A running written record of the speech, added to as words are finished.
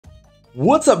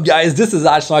What's up guys, this is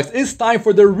Astranox. It's time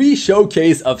for the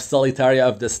re-showcase of Solitaria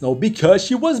of the Snow because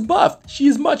she was buffed.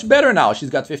 She's much better now. She's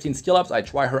got 15 skill ups. I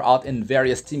try her out in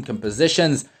various team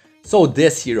compositions. So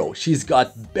this hero, she's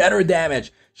got better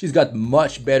damage. She's got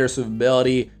much better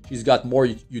survivability. She's got more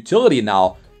utility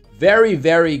now. Very,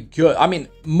 very good. I mean,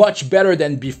 much better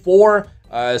than before.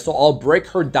 So I'll break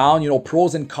her down,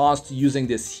 pros and cons to using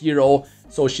this hero.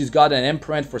 So she's got an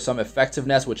imprint for some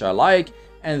effectiveness, which I like.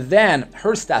 And then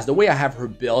her stats, the way I have her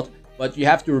built, but you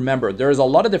have to remember, there's a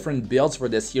lot of different builds for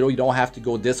this hero. You don't have to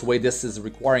go this way. This is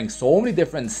requiring so many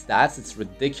different stats. It's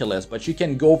ridiculous. But you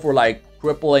can go for like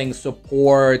crippling,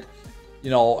 support,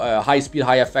 high speed,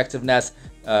 high effectiveness,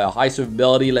 high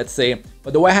survivability, let's say.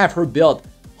 But the way I have her built,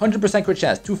 100% crit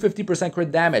chance, 250%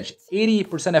 crit damage,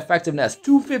 80% effectiveness,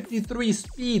 253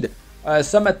 speed,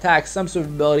 some attacks, some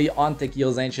survivability on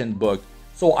Tequil's Ancient Book.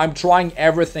 So I'm trying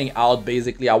everything out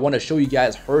basically. I want to show you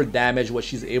guys her damage, what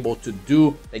she's able to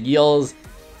do. The heals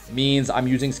means I'm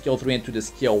using skill 3 into the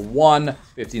skill 1,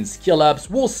 15 skill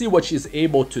ups. We'll see what she's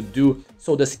able to do.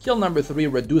 So the skill number 3,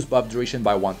 reduce buff duration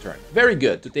by 1 turn. Very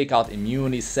good to take out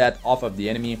immunity set off of the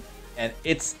enemy. And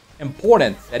it's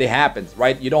important that it happens,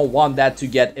 right? You don't want that to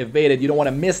get evaded. You don't want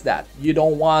to miss that. You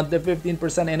don't want the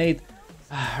 15% innate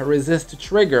resist to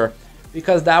trigger,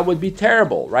 because that would be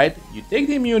terrible, right? You take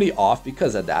the immunity off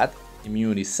because of that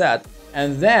immunity set,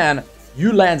 and then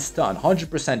you land stun,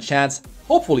 100% chance,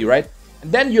 hopefully, right?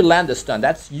 And then you land the stun.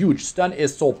 That's huge. Stun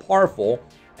is so powerful,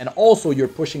 and also you're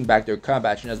pushing back their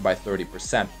combat units by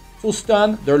 30%. So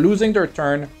stun, they're losing their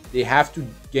turn. They have to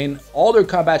gain all their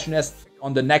combat units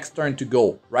on the next turn to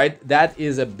go, right? That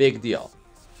is a big deal.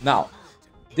 Now,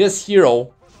 this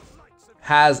hero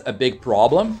has a big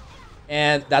problem.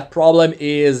 And that problem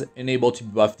is unable to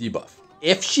buff debuff.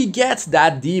 If she gets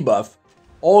that debuff,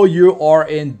 oh, you are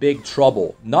in big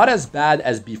trouble. Not as bad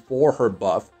as before her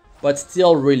buff, but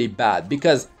still really bad.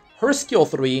 Because her skill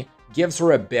 3 gives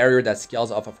her a barrier that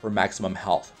scales off of her maximum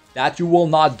health. That you will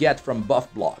not get from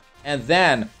buff block. And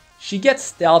then she gets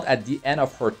stealth at the end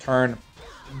of her turn.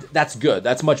 That's good.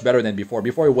 That's much better than before.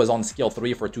 Before it was on skill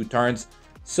 3 for 2 turns.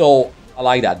 So I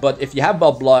like that. But if you have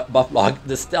buff block,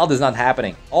 the stealth is not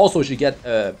happening. Also, she get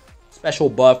a special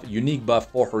buff, unique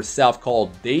buff for herself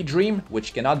called Daydream,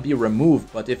 which cannot be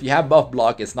removed. But if you have buff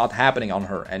block, it's not happening on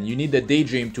her. And you need the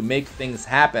Daydream to make things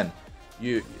happen.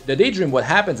 The Daydream, what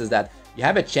happens is that you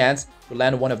have a chance to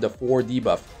land one of the 4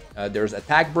 debuff. There's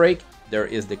attack break, there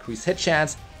is decreased hit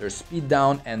chance, there's speed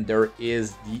down, and there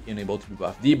is the enable to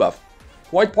buff debuff.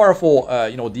 Quite powerful,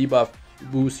 debuff to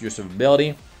boost your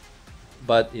survivability.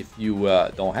 But if you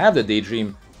don't have the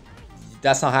Daydream,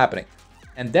 that's not happening.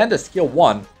 And then the skill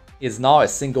 1 is now a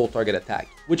single target attack,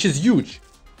 which is huge.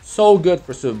 So good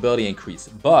for survivability increase.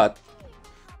 But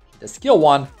the skill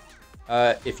 1,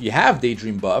 if you have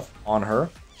Daydream buff on her,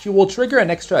 she will trigger an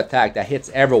extra attack that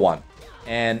hits everyone.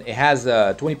 And it has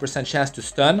a 20% chance to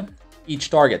stun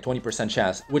each target, 20%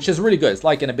 chance, which is really good. It's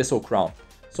like an Abyssal Crown.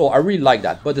 So I really like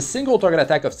that. But the single target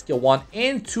attack of skill 1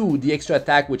 into the extra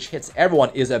attack which hits everyone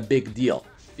is a big deal.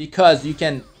 Because you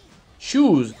can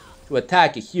choose to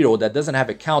attack a hero that doesn't have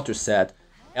a counter set.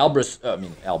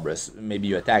 Elbrus, maybe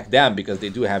you attack them because they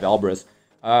do have Elbrus.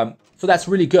 So that's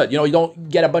really good. You don't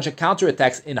get a bunch of counter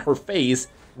attacks in her face,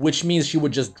 which means she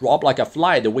would just drop like a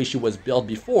fly the way she was built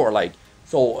before.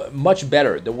 So much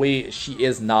better the way she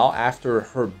is now after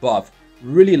her buff.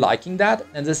 Really liking that.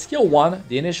 And the skill 1,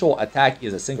 the initial attack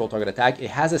is a single target attack. It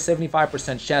has a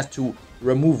 75% chance to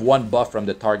remove 1 buff from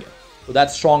the target. So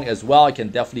that's strong as well. It can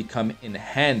definitely come in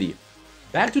handy.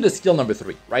 Back to the skill number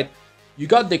 3, right? You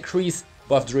got decreased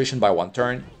buff duration by 1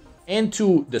 turn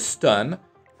into the stun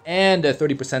and a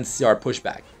 30% CR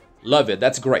pushback. Love it.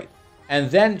 That's great.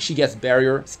 And then she gets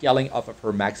barrier scaling off of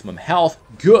her maximum health.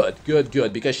 Good, good,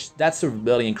 good. Because that's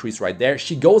survivability increase right there.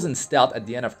 She goes in stealth at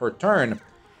the end of her turn,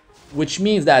 which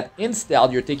means that in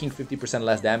stealth, you're taking 50%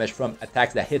 less damage from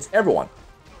attacks that hits everyone.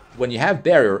 When you have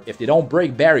barrier, if they don't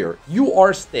break barrier, you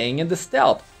are staying in the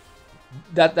stealth.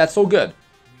 That's so good.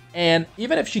 And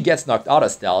even if she gets knocked out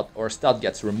of stealth, or stealth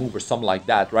gets removed or something like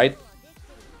that, right?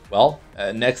 Well,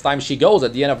 next time she goes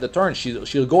at the end of the turn,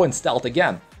 she'll go in stealth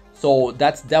again. So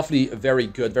that's definitely very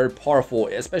good, very powerful,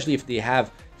 especially if they have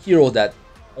heroes that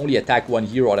only attack 1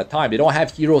 hero at a time. They don't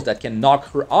have heroes that can knock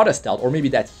her out of stealth, or maybe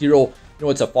that hero,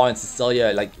 it's a Fallen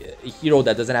Cecilia, like a hero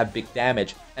that doesn't have big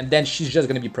damage, and then she's just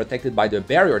going to be protected by the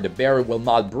barrier. The barrier will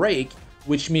not break,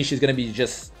 which means she's going to be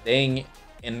just staying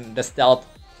in the stealth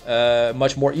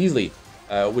much more easily,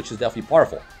 which is definitely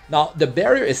powerful. Now, the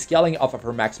barrier is scaling off of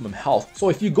her maximum health. So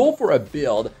if you go for a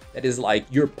build that is like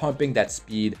you're pumping that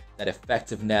speed, that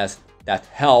effectiveness, that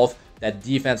health, that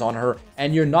defense on her,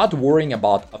 and you're not worrying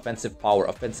about offensive power,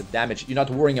 offensive damage. You're not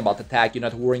worrying about attack. You're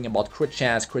not worrying about crit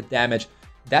chance, crit damage.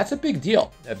 That's a big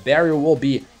deal. A barrier will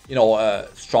be, you know,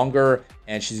 stronger,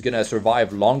 and she's gonna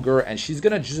survive longer, and she's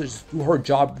gonna just do her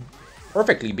job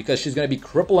perfectly because she's gonna be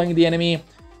crippling the enemy.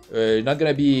 You're not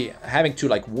gonna be having to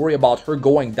like worry about her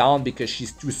going down because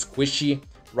she's too squishy,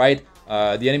 right?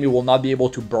 The enemy will not be able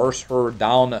to burst her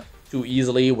down too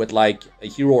easily with like a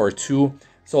hero or two.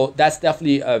 So that's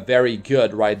definitely very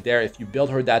good right there if you build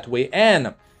her that way.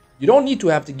 And you don't need to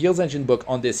have the Guild's Engine book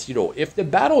on this hero. If the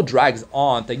battle drags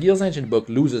on, the Guild's Engine book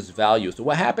loses value. So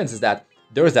what happens is that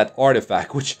there's that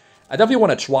artifact, which I definitely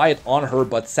want to try it on her,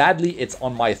 but sadly it's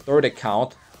on my third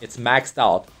account. It's maxed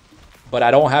out, but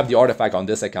I don't have the artifact on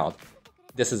this account.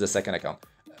 This is the second account.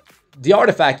 The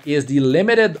artifact is the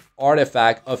limited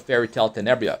artifact of Fairy Tale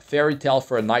Tenebria, Fairy Tale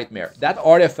for a Nightmare. That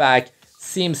artifact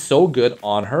seems so good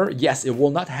on her. Yes, it will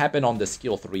not happen on the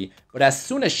skill 3, but as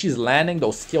soon as she's landing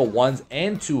those skill 1s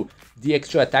into the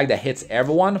extra attack that hits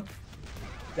everyone,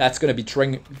 that's going to be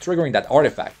triggering that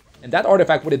artifact. And that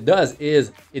artifact, what it does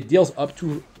is it deals up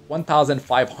to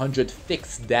 1,500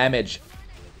 fixed damage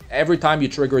every time you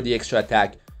trigger the extra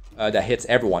attack that hits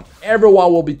everyone.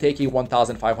 Everyone will be taking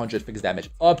 1,500 fixed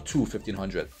damage, up to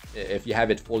 1,500 if you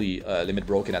have it fully limit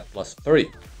broken at plus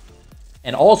 30.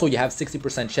 And also you have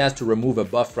 60% chance to remove a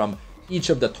buff from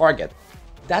each of the target.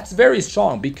 That's very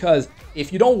strong because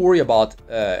if you don't worry about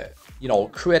you know,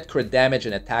 crit damage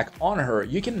and attack on her,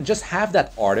 you can just have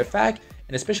that artifact.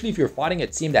 And especially if you're fighting a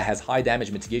team that has high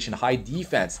damage mitigation, high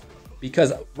defense.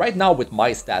 Because right now with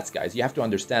my stats, guys, you have to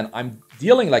understand I'm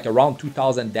dealing like around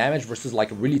 2,000 damage versus like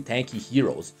really tanky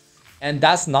heroes. And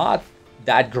that's not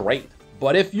that great.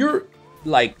 But if you're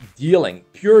like dealing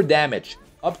pure damage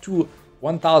up to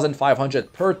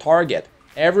 1,500 per target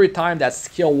every time that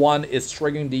skill 1 is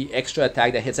triggering the extra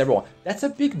attack that hits everyone, that's a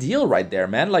big deal right there,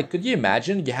 man. Like, could you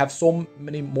imagine you have so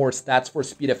many more stats for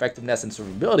speed, effectiveness, and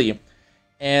survivability,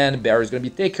 and barrier is going to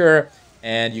be thicker,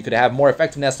 and you could have more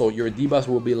effectiveness, so your debuffs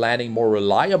will be landing more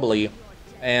reliably,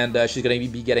 and she's going to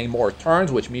be getting more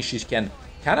turns, which means she can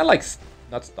kind of like,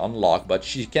 not stun lock, but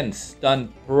she can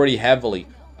stun pretty heavily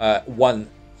one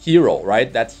hero,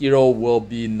 right? That hero will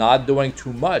be not doing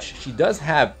too much. She does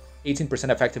have 18%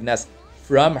 effectiveness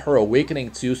from her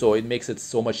awakening too, so it makes it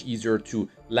so much easier to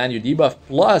land your debuff,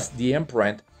 plus the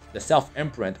imprint, the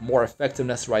self-imprint, more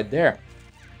effectiveness right there.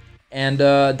 And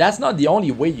that's not the only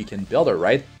way you can build her,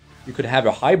 right? You could have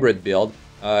a hybrid build.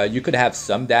 You could have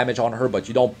some damage on her, but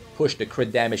you don't push the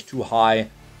crit damage too high.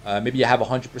 Maybe you have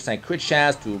 100% crit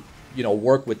chance to, you know,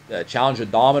 work with Challenger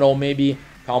Domino, maybe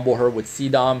combo her with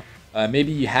C-Dom.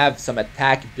 Maybe you have some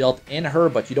attack built in her,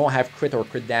 but you don't have crit or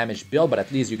crit damage build, but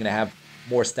at least you're going to have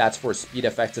more stats for speed,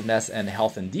 effectiveness, and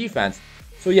health and defense.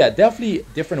 So yeah, definitely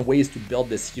different ways to build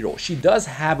this hero. She does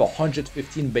have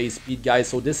 115 base speed, guys,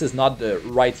 so this is not the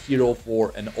right hero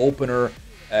for an opener.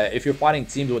 If you're fighting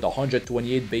teams with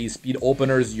 128 base speed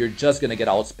openers, you're just going to get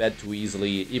outsped too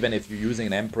easily, even if you're using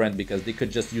an imprint, because they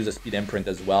could just use a speed imprint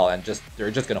as well, and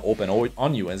they're just going to open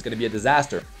on you, and it's going to be a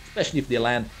disaster, especially if they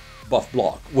land buff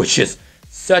block, which is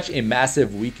such a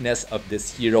massive weakness of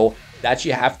this hero that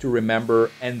you have to remember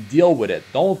and deal with it.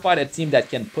 Don't fight a team that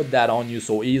can put that on you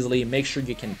so easily. Make sure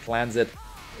you can cleanse it,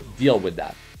 deal with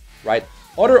that, right?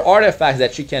 Other artifacts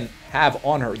that you can have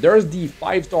on her. There's the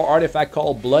 5-star artifact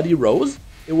called Bloody Rose.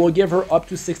 It will give her up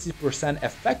to 60%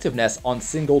 effectiveness on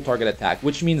single target attack,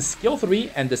 which means skill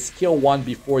 3 and the skill 1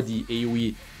 before the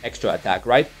AoE extra attack,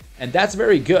 right? And that's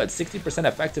very good. 60%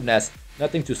 effectiveness,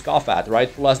 nothing to scoff at,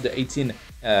 right? Plus the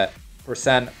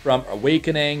 18% from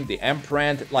Awakening, the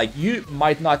imprint. Like, you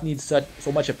might not need so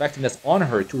much effectiveness on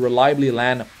her to reliably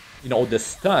land, you know, the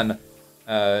stun.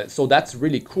 So that's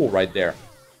really cool right there.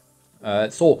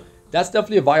 So that's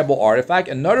definitely a viable artifact.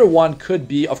 Another one could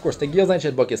be, of course, the Guild's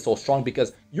Ancient Book is so strong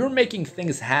because you're making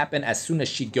things happen as soon as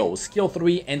she goes. Skill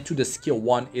 3 into the skill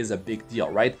 1 is a big deal,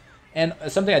 right? And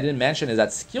something I didn't mention is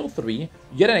that skill 3, you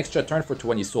get an extra turn for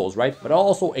 20 souls, right? But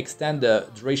also extend the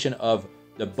duration of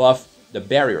the buff, the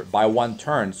barrier, by 1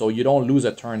 turn. So you don't lose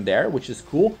a turn there, which is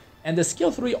cool. And the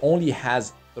skill 3 only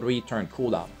has 3 turn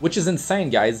cooldown, which is insane,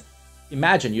 guys.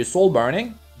 Imagine, you're soul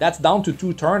burning, that's down to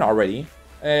 2 turn already.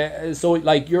 So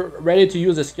like you're ready to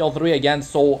use a skill 3 again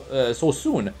so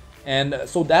soon, and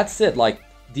so that's it. Like,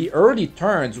 the early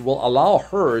turns will allow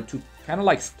her to kind of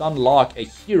like stun lock a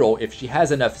hero if she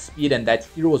has enough speed, and that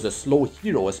hero is a slow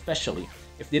hero. Especially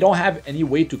if they don't have any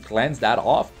way to cleanse that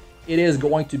off, it is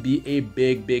going to be a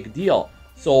big deal.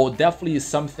 So definitely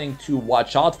something to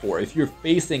watch out for if you're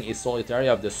facing a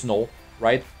Solitaria of the Snow,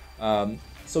 right?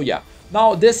 So yeah,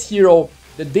 now this hero,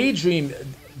 the Daydream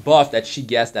buff that she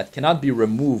gets that cannot be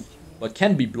removed but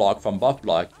can be blocked from buff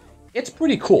block, it's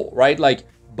pretty cool, right? Like,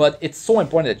 but it's so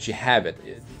important that you have it.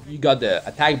 You got the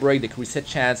attack break, the reset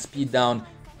chance, speed down,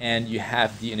 and you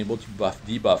have the enable to buff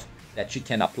debuff that you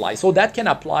can apply. So that can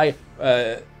apply,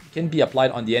 can be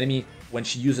applied on the enemy when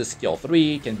she uses skill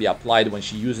 3, can be applied when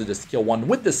she uses the skill 1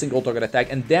 with the single target attack,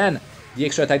 and then the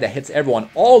extra attack that hits everyone.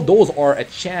 All those are a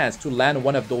chance to land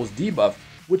one of those debuffs,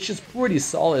 which is pretty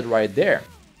solid right there.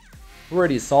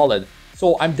 Pretty solid.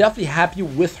 So I'm definitely happy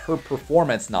with her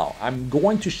performance now. I'm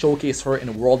going to showcase her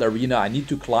in World Arena. I need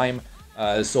to climb,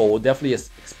 so definitely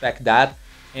expect that.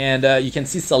 And you can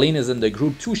see Celine is in the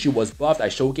group too. She was buffed. I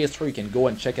showcased her. You can go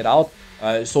and check it out.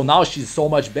 So now she's so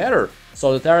much better.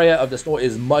 Solitaria of the Snow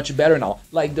is much better now.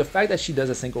 Like, the fact that she does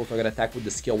a single target attack with the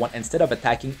skill 1 instead of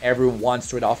attacking everyone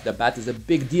straight off the bat is a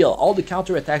big deal. All the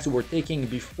counter attacks we were taking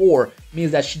before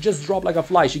means that she just dropped like a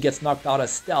fly. She gets knocked out of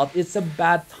stealth. It's a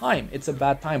bad time. It's a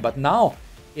bad time. But now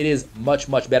it is much,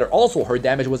 much better. Also, her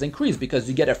damage was increased because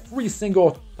you get a free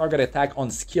single target attack on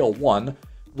skill 1,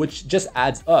 which just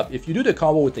adds up. If you do the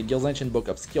combo with the Guild's Ancient Book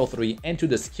of skill 3 and to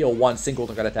the skill 1 single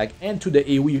target attack and to the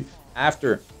AoE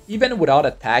after, even without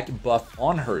attack buff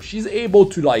on her, she's able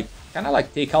to like kind of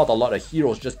like take out a lot of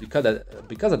heroes just because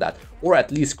of that, or at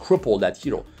least cripple that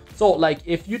hero. So like,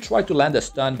 if you try to land a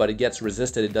stun but it gets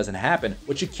resisted, it doesn't happen.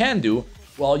 What you can do,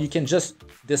 well, you can just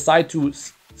decide to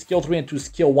skill 3 into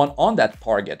skill 1 on that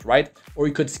target, right? Or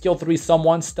you could skill 3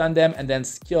 someone, stun them, and then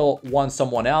skill 1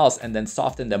 someone else, and then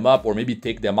soften them up, or maybe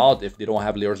take them out if they don't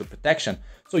have layers of protection.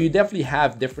 So you definitely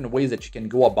have different ways that you can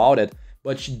go about it,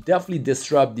 but she definitely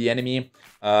disrupt the enemy.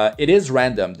 It is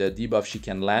random, the debuff she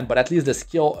can land, but at least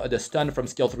the stun from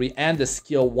skill 3 and the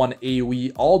skill 1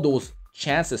 AoE, all those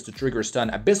chances to trigger stun.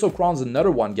 Abyssal Crown is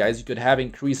another one, guys. You could have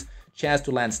increased chance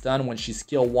to land stun when she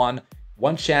skill 1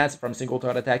 chance from single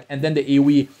target attack, and then the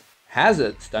AoE has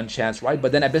a stun chance, right?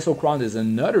 But then Abyssal Crown is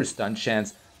another stun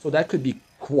chance, so that could be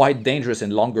quite dangerous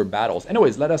in longer battles.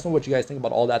 Anyways, let us know what you guys think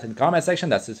about all that in the comment section.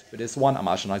 That's it for this one. I'm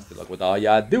Astranox. Good luck with all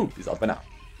ya do. Peace out for now.